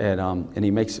 and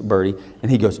he makes a birdie.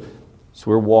 And he goes, so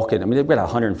we're walking. I mean, they've got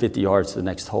 150 yards to the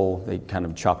next hole. They kind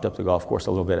of chopped up the golf course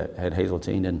a little bit at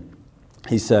Hazeltine. And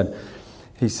he said,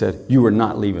 you are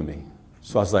not leaving me.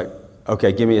 So I was like,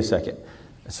 okay, give me a second.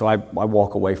 So I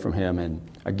walk away from him, and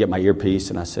I get my earpiece,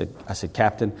 and I said,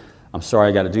 Captain, I'm sorry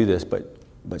I got to do this, but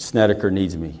Snedeker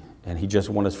needs me. And he just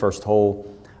won his first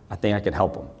hole. I think I can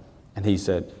help him. And he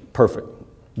said, perfect.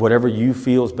 Whatever you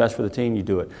feel is best for the team, you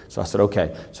do it. So I said,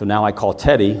 okay. So now I call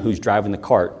Teddy, who's driving the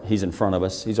cart. He's in front of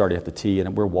us. He's already at the tee,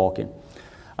 and we're walking.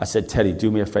 I said, Teddy,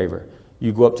 do me a favor.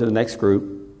 You go up to the next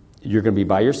group. You're going to be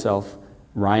by yourself.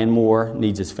 Ryan Moore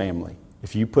needs his family.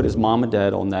 If you put his mom and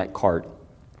dad on that cart,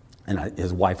 and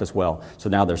his wife as well. So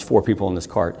now there's 4 people on this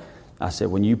cart. I said,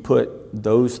 when you put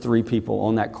those 3 people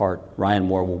on that cart, Ryan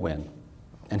Moore will win.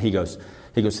 And he goes,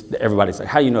 everybody's like,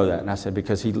 how do you know that? And I said,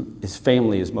 because his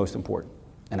family is most important.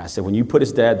 And I said, when you put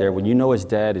his dad there, when you know his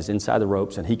dad is inside the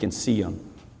ropes and he can see him,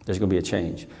 there's going to be a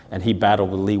change. And he battled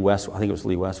with Lee Westwood. I think it was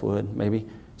Lee Westwood, maybe.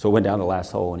 So it went down to the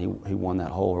last hole, and he won that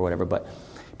hole or whatever. But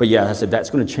yeah, I said, that's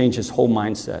going to change his whole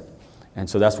mindset. And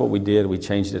so that's what we did. We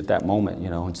changed it at that moment,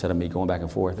 instead of me going back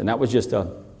and forth. And that was just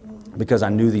because I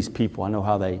knew these people. I know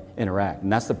how they interact.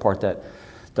 And that's the part that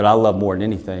I love more than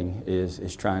anything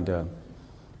is trying to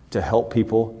help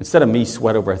people. Instead of me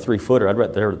sweat over a 3-footer, I'd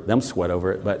rather them sweat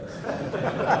over it.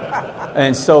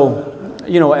 And so,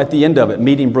 at the end of it,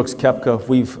 meeting Brooks Koepka,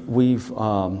 we've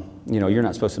you're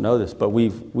not supposed to know this, but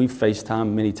we've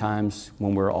FaceTimed many times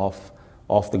when we're off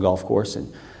the golf course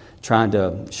and trying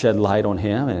to shed light on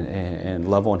him and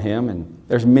love on him. And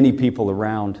there's many people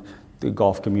around the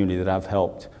golf community that I've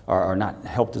helped, or not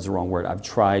helped is the wrong word. I've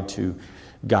tried to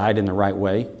guide in the right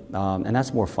way, and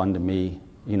that's more fun to me.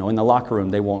 In the locker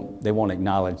room, they won't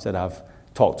acknowledge that I've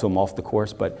talked to them off the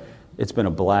course, but it's been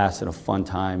a blast and a fun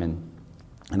time.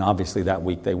 And obviously that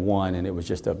week they won, and it was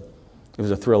just it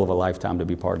was a thrill of a lifetime to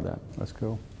be part of that. That's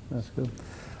cool. That's good.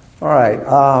 All right.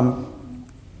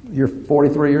 You're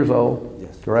 43 years old,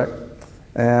 Yes. correct?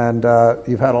 And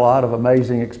you've had a lot of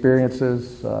amazing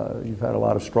experiences. You've had a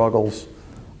lot of struggles.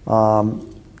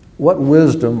 What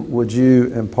wisdom would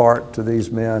you impart to these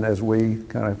men as we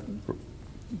kind of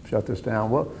shut this down?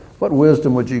 What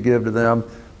wisdom would you give to them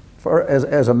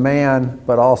as a man,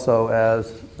 but also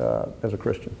as a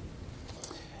Christian?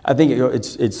 I think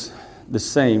it's the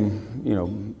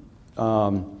same,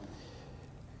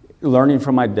 learning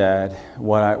from my dad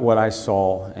what I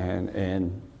saw,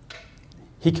 and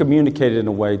he communicated in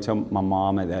a way to my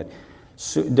mom that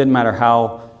it didn't matter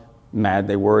how mad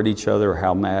they were at each other, or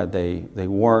how mad they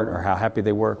weren't, or how happy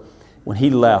they were. When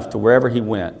he left, to wherever he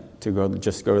went, to go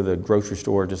to the grocery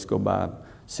store, just go buy a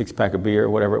 6-pack of beer or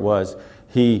whatever it was,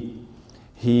 he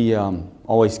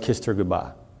always kissed her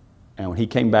goodbye. And when he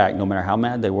came back, no matter how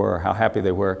mad they were or how happy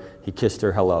they were, he kissed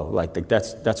her hello. Like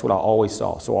that's what I always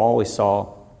saw. So I always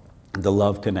saw the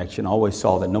love connection. I always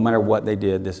saw that no matter what they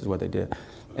did, this is what they did.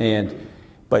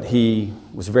 But he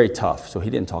was very tough, so he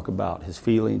didn't talk about his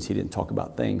feelings. He didn't talk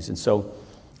about things. And so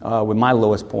with my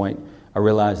lowest point, I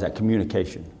realized that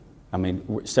communication. I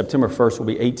mean, September 1st will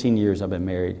be 18 years I've been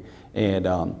married. And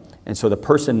so the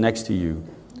person next to you,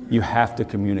 you have to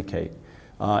communicate.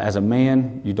 As a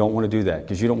man, you don't want to do that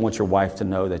because you don't want your wife to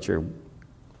know that you're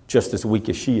just as weak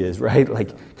as she is, right?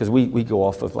 Like, because we go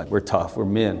off of like, we're tough, we're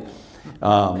men,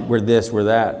 we're this, we're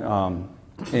that.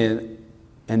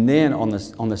 And then on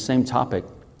the same topic,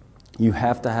 you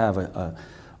have to have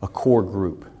a core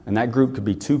group. And that group could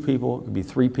be 2 people, it could be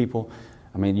 3 people.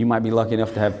 I mean, you might be lucky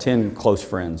enough to have 10 close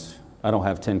friends. I don't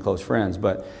have 10 close friends,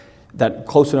 but that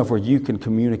close enough where you can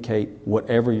communicate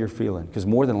whatever you're feeling. Because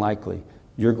more than likely,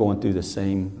 you're going through the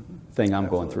same thing I'm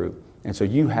going through. And so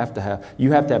you have to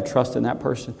have trust in that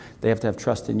person. They have to have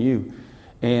trust in you.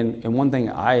 And one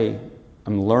thing I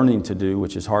am learning to do,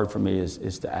 which is hard for me,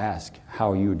 is to ask,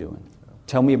 how are you doing?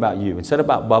 Tell me about you. Instead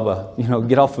about Bubba,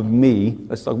 get off of me.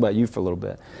 Let's talk about you for a little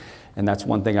bit. And that's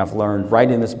one thing I've learned right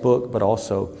in this book, but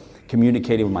also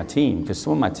communicating with my team. Because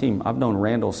some of my team, I've known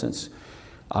Randall since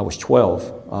I was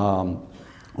 12.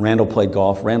 Randall played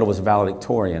golf. Randall was a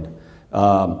valedictorian.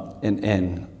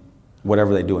 And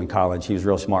whatever they do in college, he was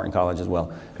real smart in college as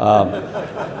well.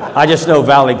 I just know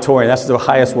valedictorian. That's the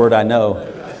highest word I know.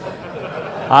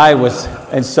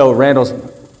 And so Randall's,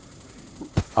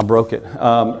 I broke it.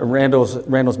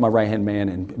 Randall's my right-hand man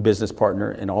and business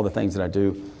partner and all the things that I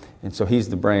do. And so he's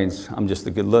the brains, I'm just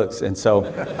the good looks. And so,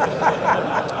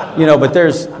 but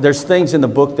there's things in the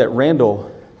book that Randall,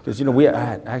 because,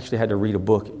 I actually had to read a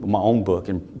book, my own book,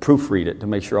 and proofread it to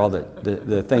make sure all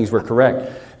the things were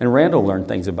correct. And Randall learned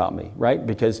things about me, right?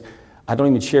 Because I don't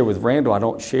even share with Randall. I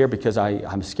don't share because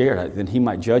I'm scared. Then he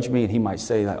might judge me and he might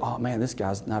say, like, oh man, this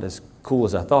guy's not as cool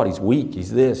as I thought. He's weak,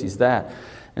 he's this, he's that.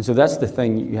 And so that's the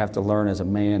thing you have to learn as a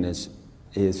man is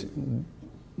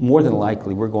more than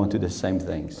likely we're going through the same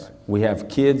things. Right. We have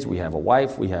kids, we have a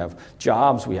wife, we have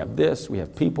jobs, we have this, we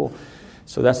have people.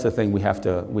 So that's the thing we have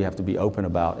to be open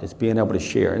about, is being able to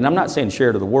share. And I'm not saying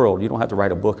share to the world. You don't have to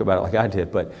write a book about it like I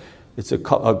did, but it's a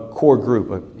core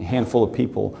group, a handful of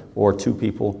people or 2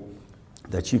 people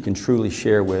that you can truly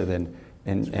share with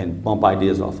and bump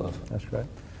ideas off of. That's right.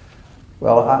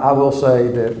 Well, I will say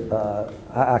that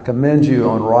I commend you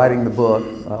on writing the book.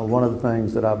 One of the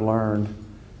things that I've learned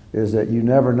is that you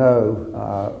never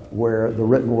know where the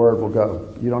written word will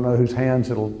go. You don't know whose hands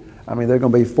there are going to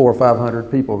be 400 or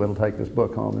 500 people that'll take this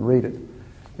book home and read it.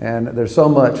 And there's so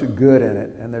much good in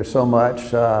it, and there's so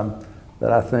much that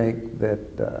I think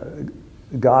that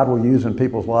God will use in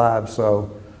people's lives.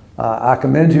 So I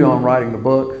commend you on writing the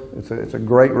book. It's a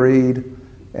great read.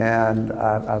 And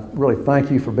I really thank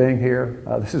you for being here.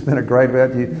 This has been a great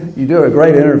event. You do a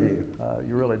great interview.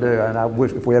 You really do. And I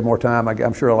wish if we had more time,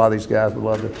 I'm sure a lot of these guys would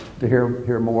love to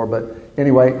hear more. But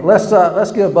anyway, let's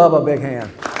give Bubba a big hand.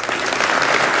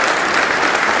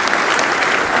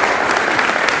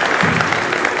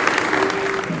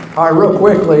 All right, real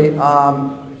quickly, I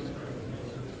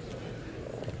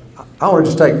want to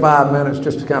just take 5 minutes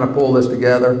just to kind of pull this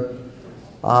together.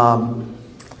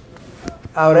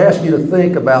 I would ask you to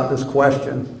think about this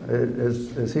question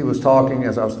as he was talking,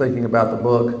 as I was thinking about the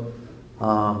book.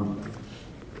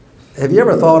 Have you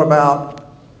ever thought about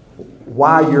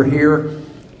why you're here?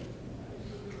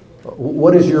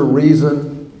 What is your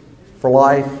reason for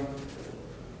life?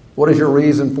 What is your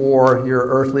reason for your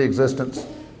earthly existence?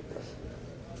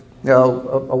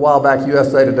 A while back,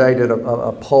 USA Today did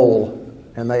a poll,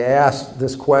 and they asked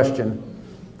this question,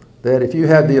 that if you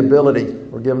had the ability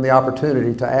or given the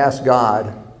opportunity to ask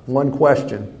God one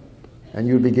question and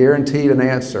you would be guaranteed an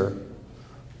answer,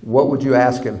 what would you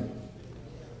ask him?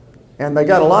 And they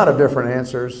got a lot of different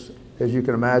answers, as you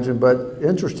can imagine, but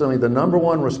interestingly, the number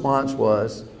one response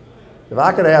was, if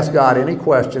I could ask God any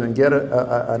question and get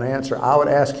an answer, I would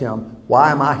ask him,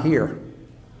 why am I here?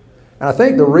 And I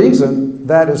think the reason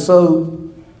that is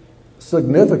so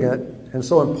significant and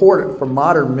so important for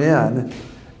modern men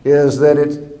is that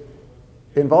it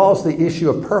involves the issue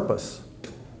of purpose.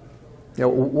 You know,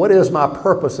 what is my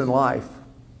purpose in life?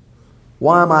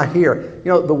 Why am I here?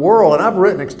 You know, the world, and I've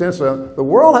written extensively, the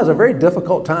world has a very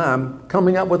difficult time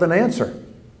coming up with an answer.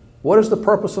 What is the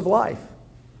purpose of life?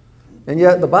 And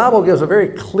yet the Bible gives a very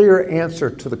clear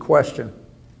answer to the question.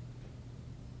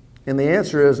 And the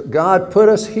answer is, God put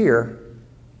us here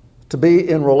to be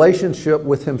in relationship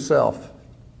with himself,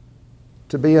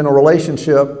 to be in a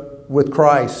relationship with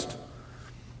Christ.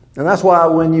 And that's why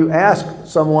when you ask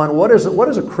someone, what is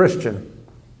a Christian?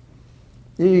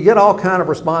 You get all kind of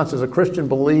responses. A Christian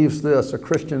believes this, a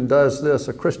Christian does this,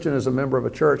 a Christian is a member of a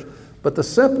church. But the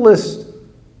simplest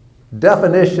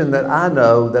definition that I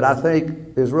know that I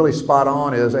think is really spot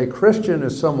on is a Christian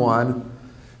is someone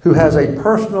who has a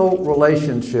personal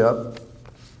relationship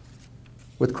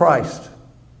with Christ.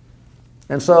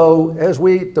 And so as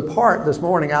we depart this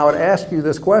morning, I would ask you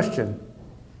this question.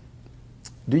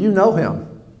 Do you know him?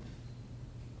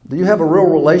 Do you have a real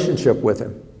relationship with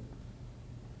him?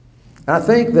 And I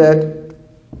think that,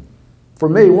 for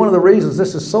me, one of the reasons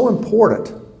this is so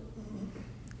important,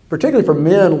 particularly for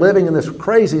men living in this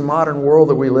crazy modern world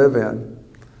that we live in,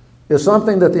 is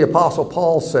something that the Apostle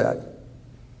Paul said.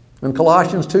 In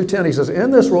Colossians 2:10, he says,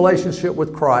 in this relationship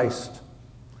with Christ,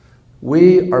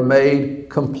 we are made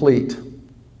complete.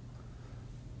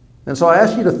 And so I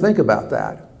ask you to think about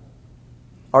that.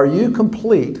 Are you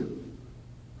complete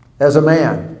as a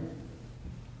man?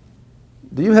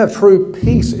 Do you have true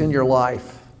peace in your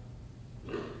life?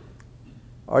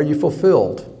 Are you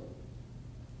fulfilled?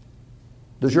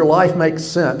 Does your life make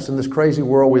sense in this crazy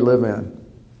world we live in?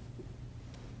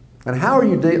 And how are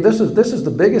you this is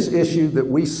the biggest issue that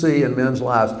we see in men's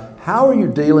lives. How are you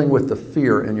dealing with the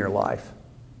fear in your life?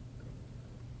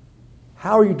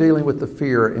 How are you dealing with the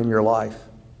fear in your life?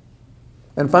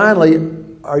 And finally,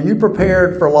 are you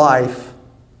prepared for life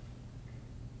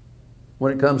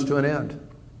when it comes to an end?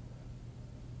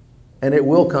 And it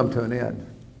will come to an end.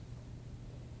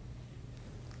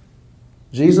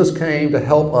 Jesus came to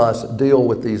help us deal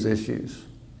with these issues.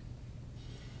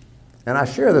 And I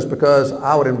share this because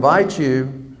I would invite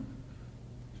you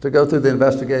to go through the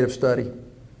investigative study.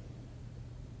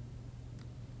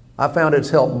 I found it's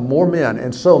helped more men,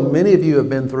 and so many of you have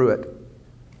been through it,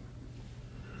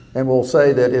 and will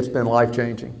say that it's been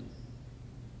life-changing.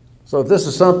 So if this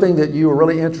is something that you are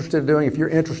really interested in doing, if you're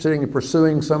interested in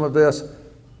pursuing some of this,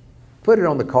 put it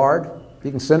on the card. You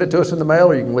can send it to us in the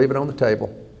mail, or you can leave it on the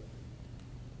table.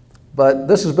 But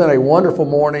this has been a wonderful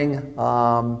morning.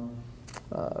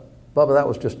 Bubba, that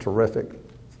was just terrific.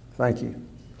 Thank you.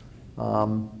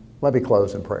 Let me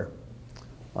close in prayer.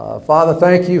 Father,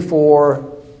 thank you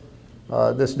for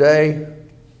this day.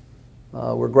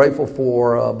 We're grateful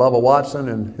for Bubba Watson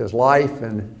and his life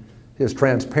and his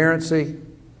transparency,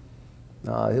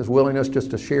 his willingness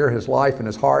just to share his life and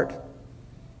his heart.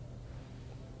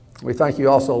 We thank you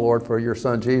also, Lord, for your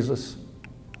son Jesus,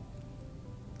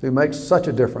 who makes such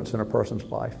a difference in a person's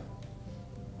life.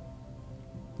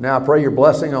 Now I pray your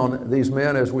blessing on these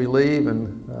men as we leave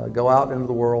and go out into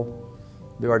the world,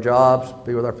 do our jobs,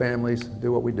 be with our families,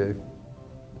 do what we do.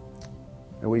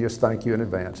 And we just thank you in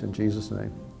advance. In Jesus'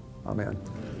 name, amen.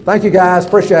 Thank you, guys.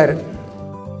 Appreciate it.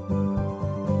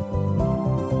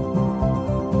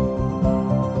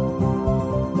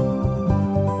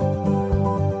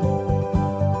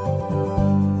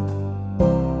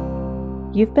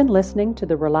 You've been listening to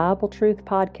the Reliable Truth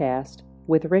Podcast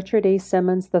with Richard E.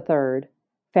 Simmons III,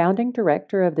 Founding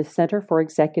Director of the Center for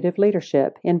Executive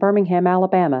Leadership in Birmingham,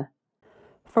 Alabama.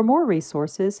 For more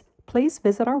resources, please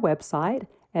visit our website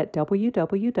at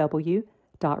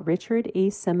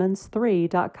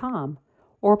www.richardesimmons3.com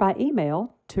or by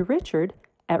email to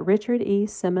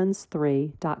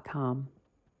richard@richardesimmons3.com.